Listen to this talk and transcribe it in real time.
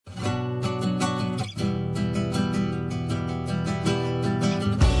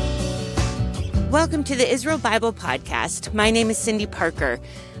Welcome to the Israel Bible Podcast. My name is Cindy Parker.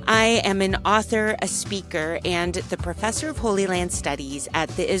 I am an author, a speaker, and the professor of Holy Land Studies at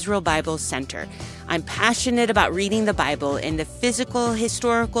the Israel Bible Center. I'm passionate about reading the Bible in the physical,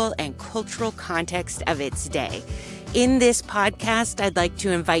 historical, and cultural context of its day. In this podcast, I'd like to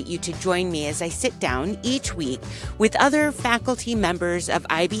invite you to join me as I sit down each week with other faculty members of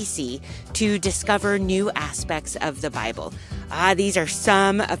IBC to discover new aspects of the Bible. These are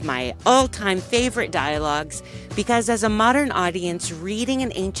some of my all-time favorite dialogues because as a modern audience reading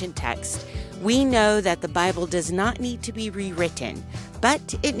an ancient text, we know that the Bible does not need to be rewritten,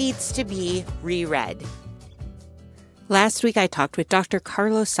 but it needs to be reread. Last week, I talked with Dr.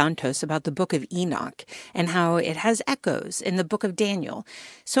 Carlos Santos about the book of Enoch and how it has echoes in the book of Daniel.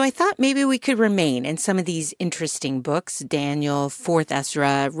 So I thought maybe we could remain in some of these interesting books, Daniel, 4th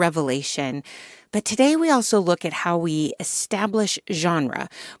Ezra, Revelation. But today we also look at how we establish genre,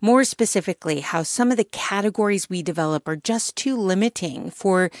 more specifically how some of the categories we develop are just too limiting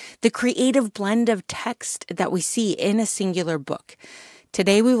for the creative blend of text that we see in a singular book.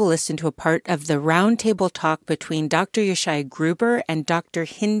 Today we will listen to a part of the roundtable talk between Dr. Yeshah Gruber and Dr.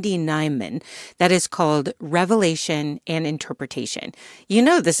 Hindy Najman that is called Revelation and Interpretation. You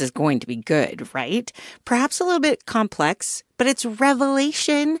know this is going to be good, right? Perhaps a little bit complex, but it's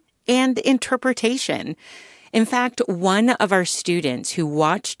revelation and interpretation. In fact, one of our students who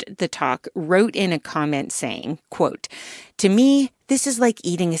watched the talk wrote in a comment saying, quote, "To me, this is like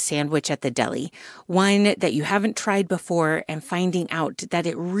eating a sandwich at the deli, one that you haven't tried before and finding out that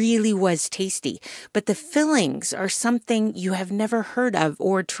it really was tasty, but the fillings are something you have never heard of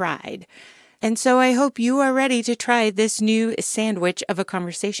or tried." And so I hope you are ready to try this new sandwich of a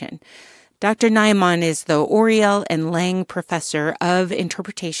conversation. Dr. Najman is the Oriel and Lang Professor of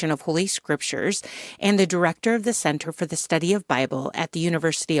Interpretation of Holy Scriptures and the Director of the Center for the Study of Bible at the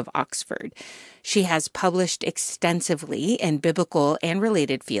University of Oxford. She has published extensively in biblical and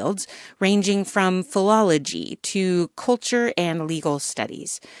related fields, ranging from philology to culture and legal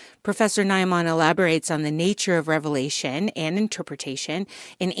studies. Professor Najman elaborates on the nature of revelation and interpretation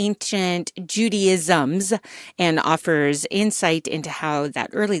in ancient Judaisms and offers insight into how that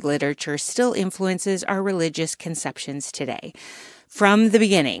early literature still influences our religious conceptions today. From the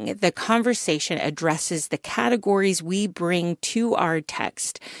beginning, the conversation addresses the categories we bring to our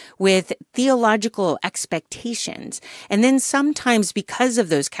text with theological expectations. And then sometimes because of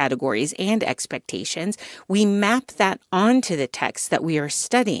those categories and expectations, we map that onto the text that we are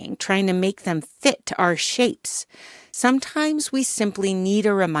studying, trying to make them fit our shapes. Sometimes we simply need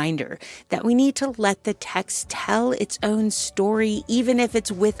a reminder that we need to let the text tell its own story, even if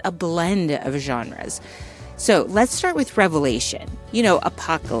it's with a blend of genres. So let's start with Revelation,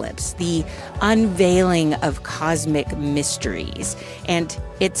 apocalypse, the unveiling of cosmic mysteries and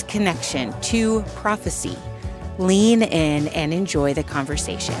its connection to prophecy. Lean in and enjoy the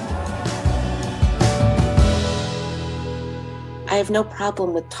conversation. I have no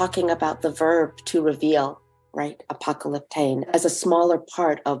problem with talking about the verb to reveal, right? Apocalyptein, as a smaller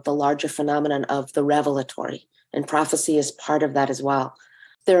part of the larger phenomenon of the revelatory, and prophecy is part of that as well.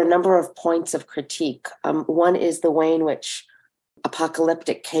 There are a number of points of critique. One is the way in which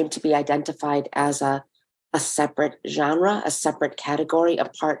apocalyptic came to be identified as a separate genre, a separate category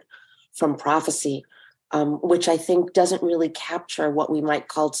apart from prophecy, which I think doesn't really capture what we might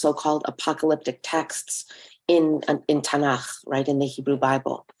call so-called apocalyptic texts in Tanakh, right, in the Hebrew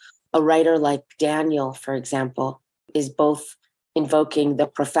Bible. A writer like Daniel, for example, is both invoking the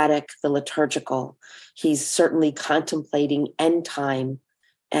prophetic, the liturgical. He's certainly contemplating end time,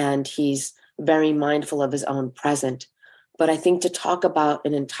 and he's very mindful of his own present. But I think to talk about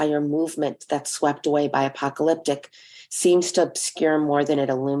an entire movement that's swept away by apocalyptic seems to obscure more than it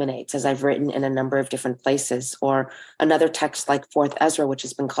illuminates, as I've written in a number of different places. Or another text like 4th Ezra, which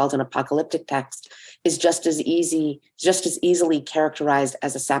has been called an apocalyptic text, is just as easily characterized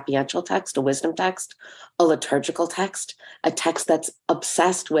as a sapiential text, a wisdom text, a liturgical text, a text that's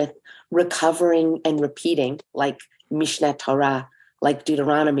obsessed with recovering and repeating, like Mishneh Torah, like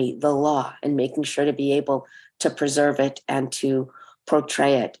Deuteronomy, the law, and making sure to be able to preserve it and to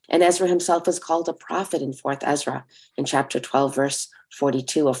portray it. And Ezra himself is called a prophet in 4th Ezra, in chapter 12, verse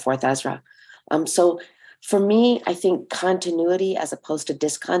 42 of 4th Ezra. So for me, I think continuity as opposed to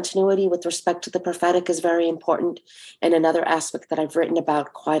discontinuity with respect to the prophetic is very important. And another aspect that I've written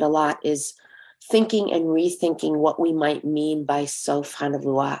about quite a lot is thinking and rethinking what we might mean by Sof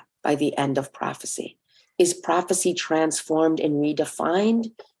Hanevuah, by the end of prophecy. Is prophecy transformed and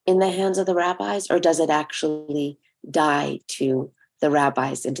redefined in the hands of the rabbis, or does it actually die to the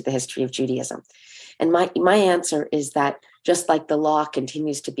rabbis into the history of Judaism? And my answer is that just like the law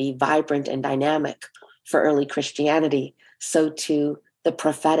continues to be vibrant and dynamic for early Christianity, so too the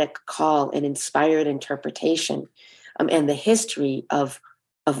prophetic call and inspired interpretation and the history of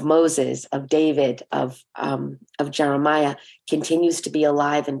Moses, of David, of Jeremiah continues to be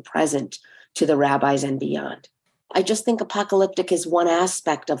alive and present to the rabbis and beyond. I just think apocalyptic is one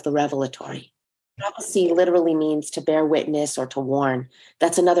aspect of the revelatory. Prophecy literally means to bear witness or to warn.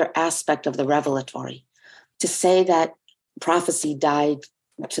 That's another aspect of the revelatory. To say that prophecy died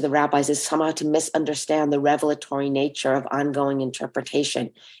to the rabbis is somehow to misunderstand the revelatory nature of ongoing interpretation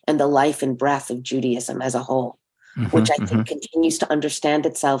and the life and breath of Judaism as a whole, which I think continues to understand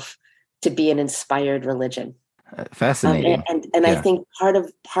itself to be an inspired religion. Fascinating. And I think part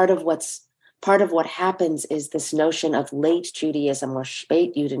of what happens is this notion of late Judaism or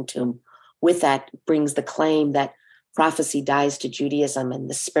Spätjudentum. With that brings the claim that prophecy dies to Judaism and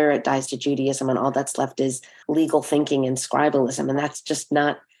the spirit dies to Judaism, and all that's left is legal thinking and scribalism. And that's just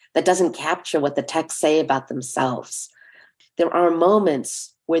not, that doesn't capture what the texts say about themselves. There are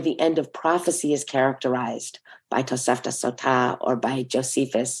moments where the end of prophecy is characterized by Tosefta Sotah or by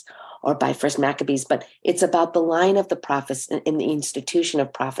Josephus or by First Maccabees, but it's about the line of the prophets in the institution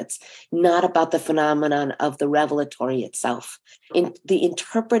of prophets, not about the phenomenon of the revelatory itself. The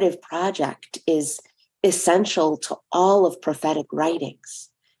interpretive project is essential to all of prophetic writings,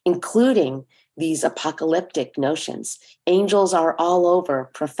 including these apocalyptic notions. Angels are all over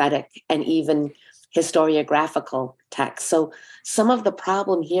prophetic and even historiographical texts. So some of the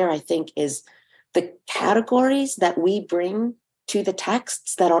problem here, I think, is the categories that we bring to the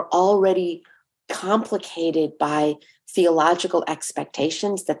texts that are already complicated by theological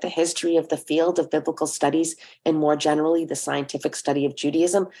expectations that the history of the field of biblical studies and more generally the scientific study of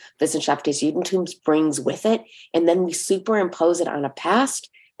Judaism, Wissenschaft des Judentums, brings with it. And then we superimpose it on a past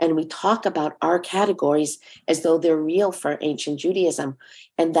and we talk about our categories as though they're real for ancient Judaism.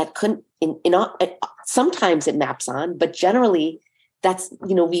 And that couldn't, sometimes it maps on, but generally that's,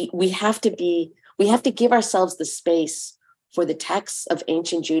 we have to give ourselves the space for the texts of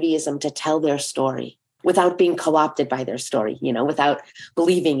ancient Judaism to tell their story without being co-opted by their story, without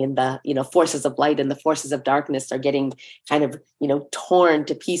believing in the, forces of light and the forces of darkness are getting kind of, torn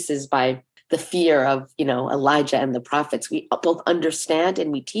to pieces by the fear of, Elijah and the prophets. We both understand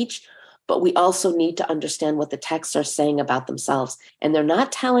and we teach, but we also need to understand what the texts are saying about themselves. And they're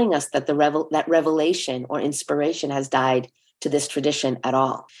not telling us that that revelation or inspiration has died to this tradition at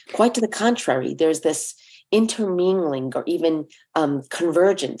all. Quite to the contrary, there's this intermingling or even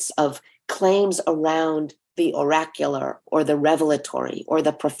convergence of claims around the oracular or the revelatory or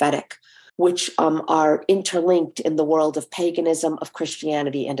the prophetic, which are interlinked in the world of paganism, of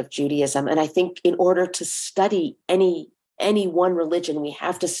Christianity, and of Judaism. And I think in order to study any one religion, we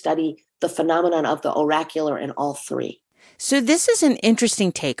have to study the phenomenon of the oracular in all three. So this is an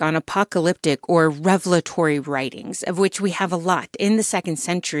interesting take on apocalyptic or revelatory writings, of which we have a lot in the 2nd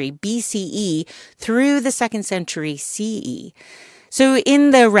century BCE through the 2nd century CE. So in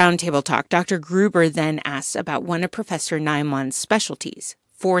the roundtable talk, Dr. Gruber then asks about one of Professor Najman's specialties,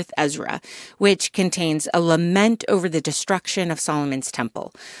 4th Ezra, which contains a lament over the destruction of Solomon's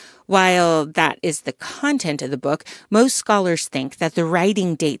temple. While that is the content of the book, most scholars think that the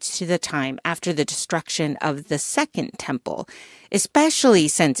writing dates to the time after the destruction of the Second Temple, especially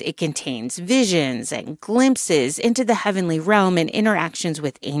since it contains visions and glimpses into the heavenly realm and interactions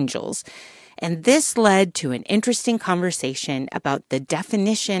with angels. And this led to an interesting conversation about the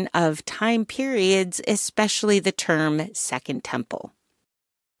definition of time periods, especially the term Second Temple.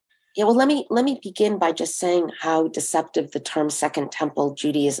 Yeah, well, let me begin by just saying how deceptive the term Second Temple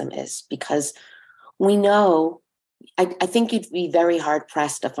Judaism is, because we know, I think you'd be very hard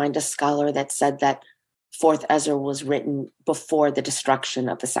pressed to find a scholar that said that 4th Ezra was written before the destruction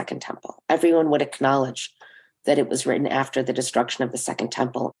of the Second Temple. Everyone would acknowledge that it was written after the destruction of the Second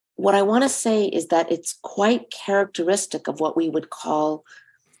Temple. What I want to say is that it's quite characteristic of what we would call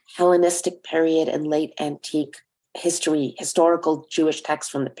Hellenistic period and late antique historical Jewish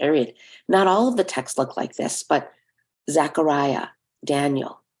texts from the period. Not all of the texts look like this, but Zechariah,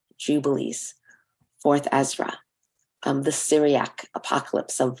 Daniel, Jubilees, 4th Ezra, the Syriac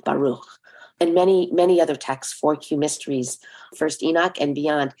apocalypse of Baruch, and many other texts, 4Q mysteries, 1st Enoch and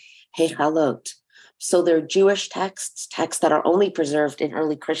beyond, Hechalot. So they're Jewish texts that are only preserved in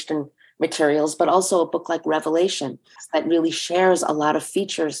early Christian materials, but also a book like Revelation that really shares a lot of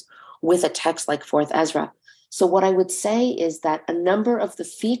features with a text like 4th Ezra. So what I would say is that a number of the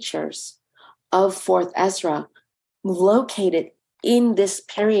features of 4th Ezra located in this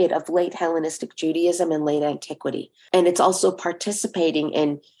period of late Hellenistic Judaism and late antiquity. And it's also participating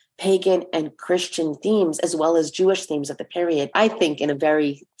in pagan and Christian themes, as well as Jewish themes of the period. I think in a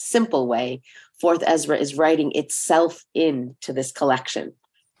very simple way, Fourth Ezra is writing itself into this collection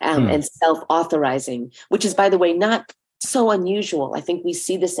and self-authorizing, which is, by the way, not so unusual. I think we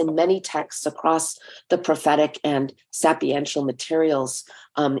see this in many texts across the prophetic and sapiential materials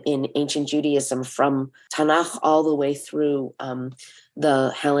in ancient Judaism, from Tanakh all the way through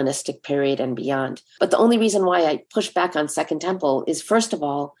the Hellenistic period and beyond. But the only reason why I push back on Second Temple is, first of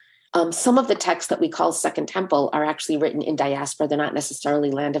all, some of the texts that we call Second Temple are actually written in diaspora. They're not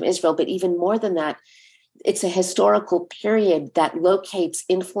necessarily land of Israel, but even more than that, it's a historical period that locates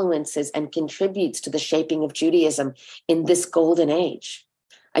influences and contributes to the shaping of Judaism in this golden age.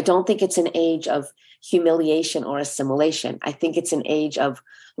 I don't think it's an age of humiliation or assimilation. I think it's an age of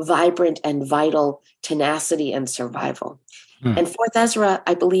vibrant and vital tenacity and survival. And Fourth Ezra,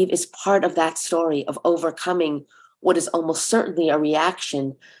 I believe, is part of that story of overcoming what is almost certainly a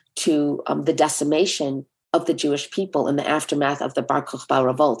reaction to the decimation of the Jewish people in the aftermath of the Bar Kokhba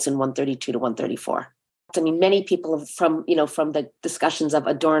revolts in 132 to 134. I mean, many people from the discussions of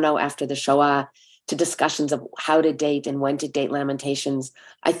Adorno after the Shoah to discussions of how to date and when to date Lamentations,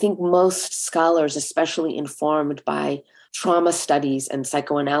 I think most scholars, especially informed by trauma studies and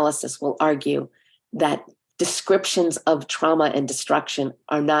psychoanalysis, will argue that descriptions of trauma and destruction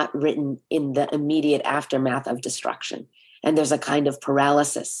are not written in the immediate aftermath of destruction. And there's a kind of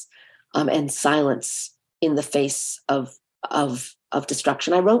paralysis and silence in the face of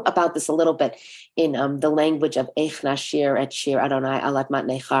destruction. I wrote about this a little bit in the language of Eich Nashir et Shir Adonai Alat Mat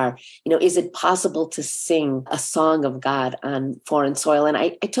Nechar. Is it possible to sing a song of God on foreign soil? And I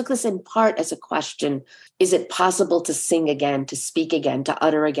took this in part as a question: is it possible to sing again, to speak again, to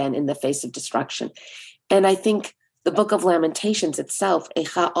utter again in the face of destruction? And I think the Book of Lamentations itself,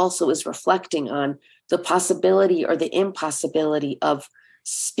 Eicha, also is reflecting on the possibility or the impossibility of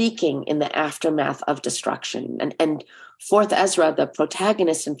speaking in the aftermath of destruction. And Fourth Ezra, the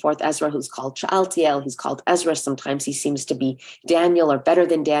protagonist in Fourth Ezra, who's called Shealtiel, he's called Ezra. Sometimes he seems to be Daniel or better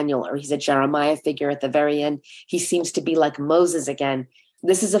than Daniel, or he's a Jeremiah figure at the very end. He seems to be like Moses again.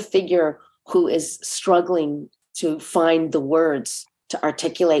 This is a figure who is struggling to find the words to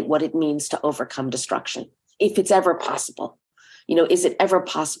articulate what it means to overcome destruction. If it's ever possible, is it ever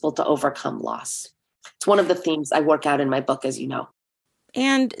possible to overcome loss? It's one of the themes I work out in my book, as you know.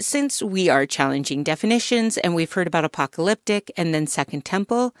 And since we are challenging definitions and we've heard about apocalyptic and then Second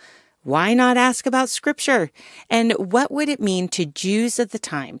Temple, why not ask about Scripture? And what would it mean to Jews of the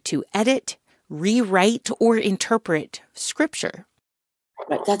time to edit, rewrite, or interpret Scripture?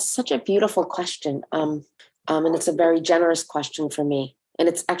 Right. That's such a beautiful question. And it's a very generous question for me. And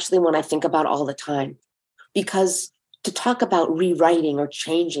it's actually one I think about all the time, because to talk about rewriting or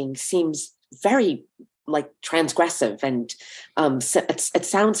changing seems very transgressive. And it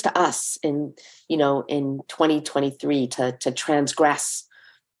sounds to us in 2023 to transgress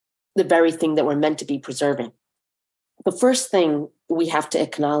the very thing that we're meant to be preserving. The first thing we have to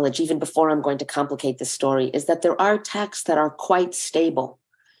acknowledge, even before I'm going to complicate this story, is that there are texts that are quite stable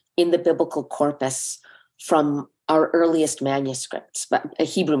in the biblical corpus from our earliest manuscripts, but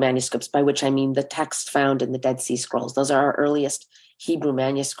Hebrew manuscripts, by which I mean the text found in the Dead Sea Scrolls. Those are our earliest Hebrew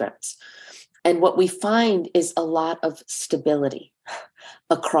manuscripts. And what we find is a lot of stability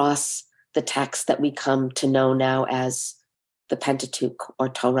across the texts that we come to know now as the Pentateuch or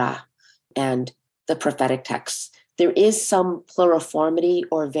Torah and the prophetic texts. There is some pluriformity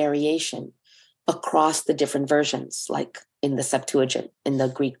or variation across the different versions, like in the Septuagint, in the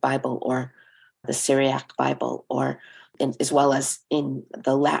Greek Bible, or the Syriac Bible, as well as in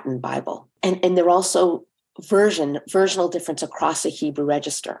the Latin Bible. And there are also versional difference across a Hebrew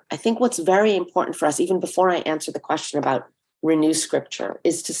register. I think what's very important for us, even before I answer the question about renew Scripture,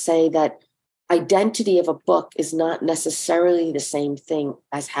 is to say that identity of a book is not necessarily the same thing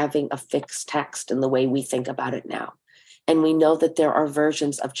as having a fixed text in the way we think about it now. And we know that there are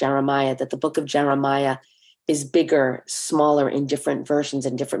versions of Jeremiah, that the book of Jeremiah is bigger, smaller in different versions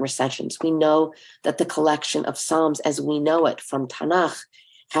and different recensions. We know that the collection of Psalms as we know it from Tanakh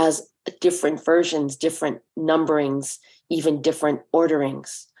has different versions, different numberings, even different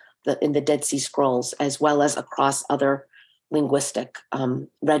orderings in the Dead Sea Scrolls, as well as across other linguistic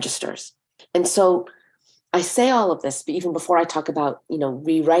registers. And so I say all of this, but even before I talk about,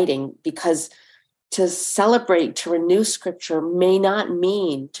 rewriting, because to celebrate, to renew Scripture may not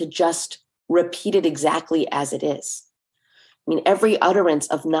mean to just repeat it exactly as it is. I mean, every utterance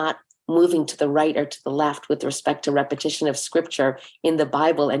of not moving to the right or to the left with respect to repetition of Scripture in the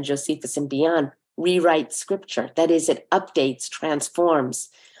Bible and Josephus and beyond rewrites Scripture. That is, it updates, transforms,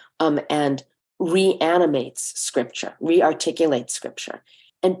 and reanimates Scripture, rearticulates Scripture.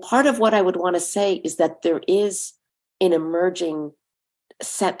 And part of what I would want to say is that there is an emerging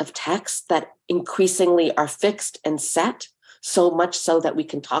set of texts that increasingly are fixed and set, so much so that we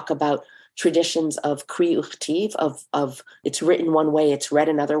can talk about traditions of kri uchtiv, of it's written one way, it's read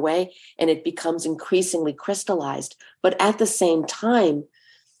another way, and it becomes increasingly crystallized. But at the same time,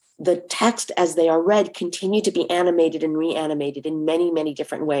 the text as they are read continue to be animated and reanimated in many, many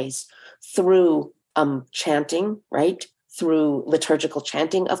different ways through chanting, right? Through liturgical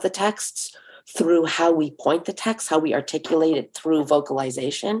chanting of the texts, through how we point the text, how we articulate it through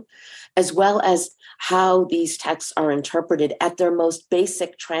vocalization, as well as how these texts are interpreted at their most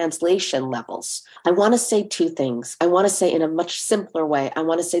basic translation levels. I want to say two things. I want to say in a much simpler way, I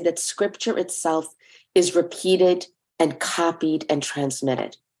want to say that scripture itself is repeated and copied and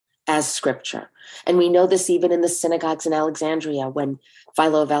transmitted as scripture. And we know this even in the synagogues in Alexandria, when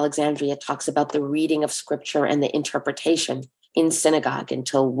Philo of Alexandria talks about the reading of scripture and the interpretation in synagogue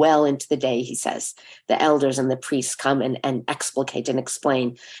until well into the day, he says. The elders and the priests come and explicate and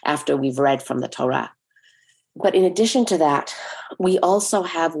explain after we've read from the Torah. But in addition to that, we also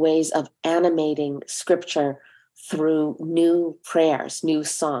have ways of animating scripture through new prayers, new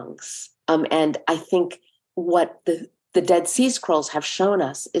songs. And I think what the Dead Sea Scrolls have shown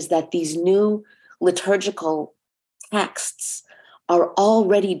us is that these new liturgical texts are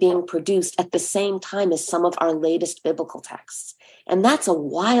already being produced at the same time as some of our latest biblical texts. And that's a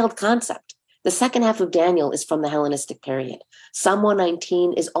wild concept. The second half of Daniel is from the Hellenistic period. Psalm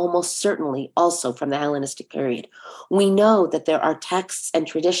 119 is almost certainly also from the Hellenistic period. We know that there are texts and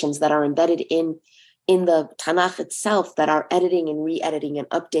traditions that are embedded in the Tanakh itself that are editing and re-editing and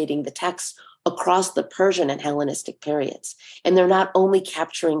updating the texts across the Persian and Hellenistic periods. And they're not only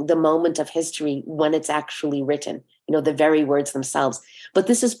capturing the moment of history when it's actually written, the very words themselves, but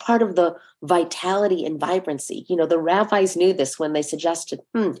this is part of the vitality and vibrancy. The rabbis knew this when they suggested,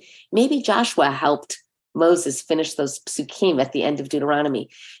 maybe Joshua helped Moses finish those psukim at the end of Deuteronomy.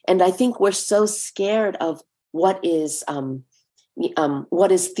 And I think we're so scared of what is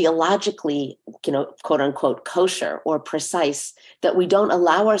theologically, quote unquote, kosher or precise, that we don't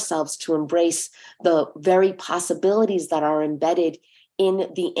allow ourselves to embrace the very possibilities that are embedded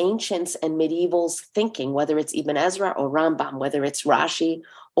in the ancients and medievals' thinking, whether it's Ibn Ezra or Rambam, whether it's Rashi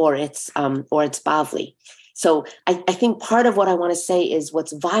or it's Bavli. So I think part of what I want to say is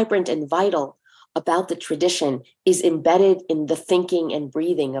what's vibrant and vital about the tradition is embedded in the thinking and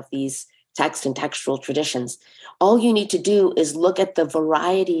breathing of these text and textual traditions. All you need to do is look at the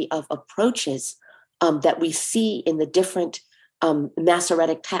variety of approaches that we see in the different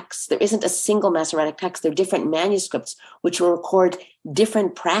Masoretic texts. There isn't a single Masoretic text. There are different manuscripts which will record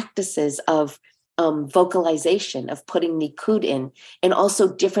different practices of vocalization, of putting nikud in, and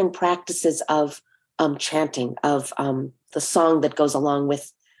also different practices of chanting, of the song that goes along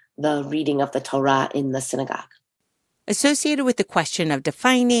with the reading of the Torah in the synagogue. Associated with the question of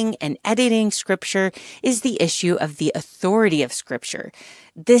defining and editing scripture is the issue of the authority of scripture.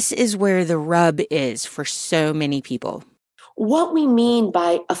 This is where the rub is for so many people. What we mean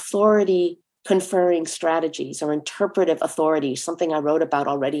by authority conferring strategies or interpretive authority, something I wrote about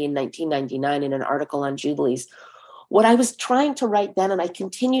already in 1999 in an article on Jubilees. What I was trying to write then, and I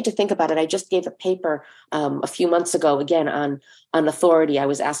continue to think about it, I just gave a paper a few months ago, again, on authority. I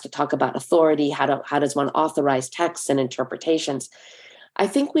was asked to talk about authority, how does one authorize texts and interpretations. I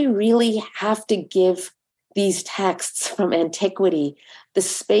think we really have to give these texts from antiquity the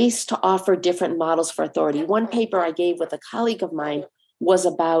space to offer different models for authority. One paper I gave with a colleague of mine was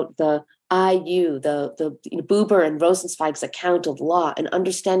about the IU, the Buber and Rosenzweig's account of law, and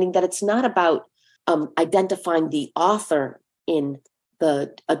understanding that it's not about identifying the author in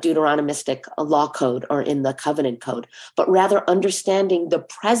the Deuteronomistic law code or in the covenant code, but rather understanding the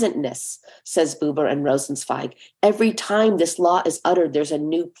presentness, says Buber and Rosenzweig. Every time this law is uttered, there's a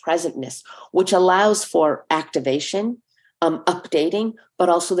new presentness, which allows for activation, updating, but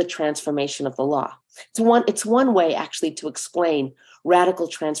also the transformation of the law. It's one way actually to explain radical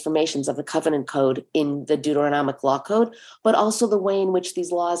transformations of the covenant code in the Deuteronomic law code, but also the way in which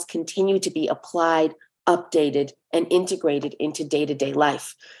these laws continue to be applied, updated, and integrated into day-to-day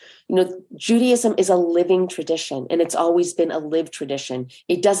life. Judaism is a living tradition, and it's always been a lived tradition.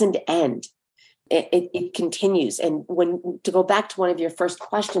 It doesn't end. It continues. And to go back to one of your first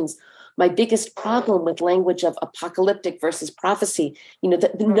questions, my biggest problem with language of apocalyptic versus prophecy, the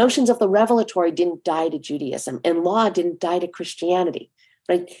notions of the revelatory didn't die to Judaism, and law didn't die to Christianity,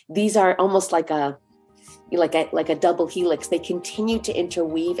 right? These are almost like a double helix. They continue to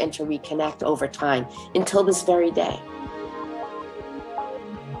interweave and to reconnect over time until this very day.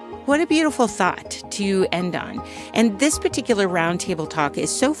 What a beautiful thought to end on. And this particular roundtable talk is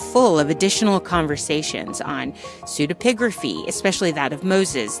so full of additional conversations on pseudepigraphy, especially that of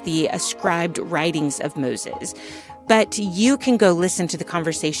Moses, the ascribed writings of Moses. But you can go listen to the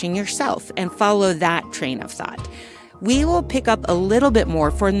conversation yourself and follow that train of thought. We will pick up a little bit more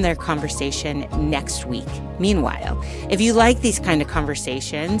from their conversation next week. Meanwhile, if you like these kind of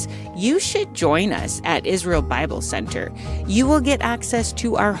conversations, you should join us at Israel Bible Center. You will get access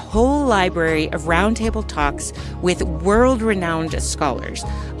to our whole library of roundtable talks with world-renowned scholars,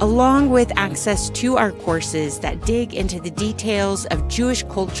 along with access to our courses that dig into the details of Jewish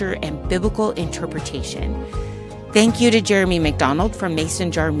culture and biblical interpretation. Thank you to Jeremy McDonald from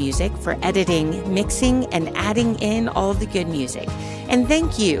Mason Jar Music for editing, mixing, and adding in all the good music. And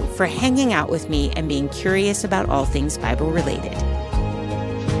thank you for hanging out with me and being curious about all things Bible related.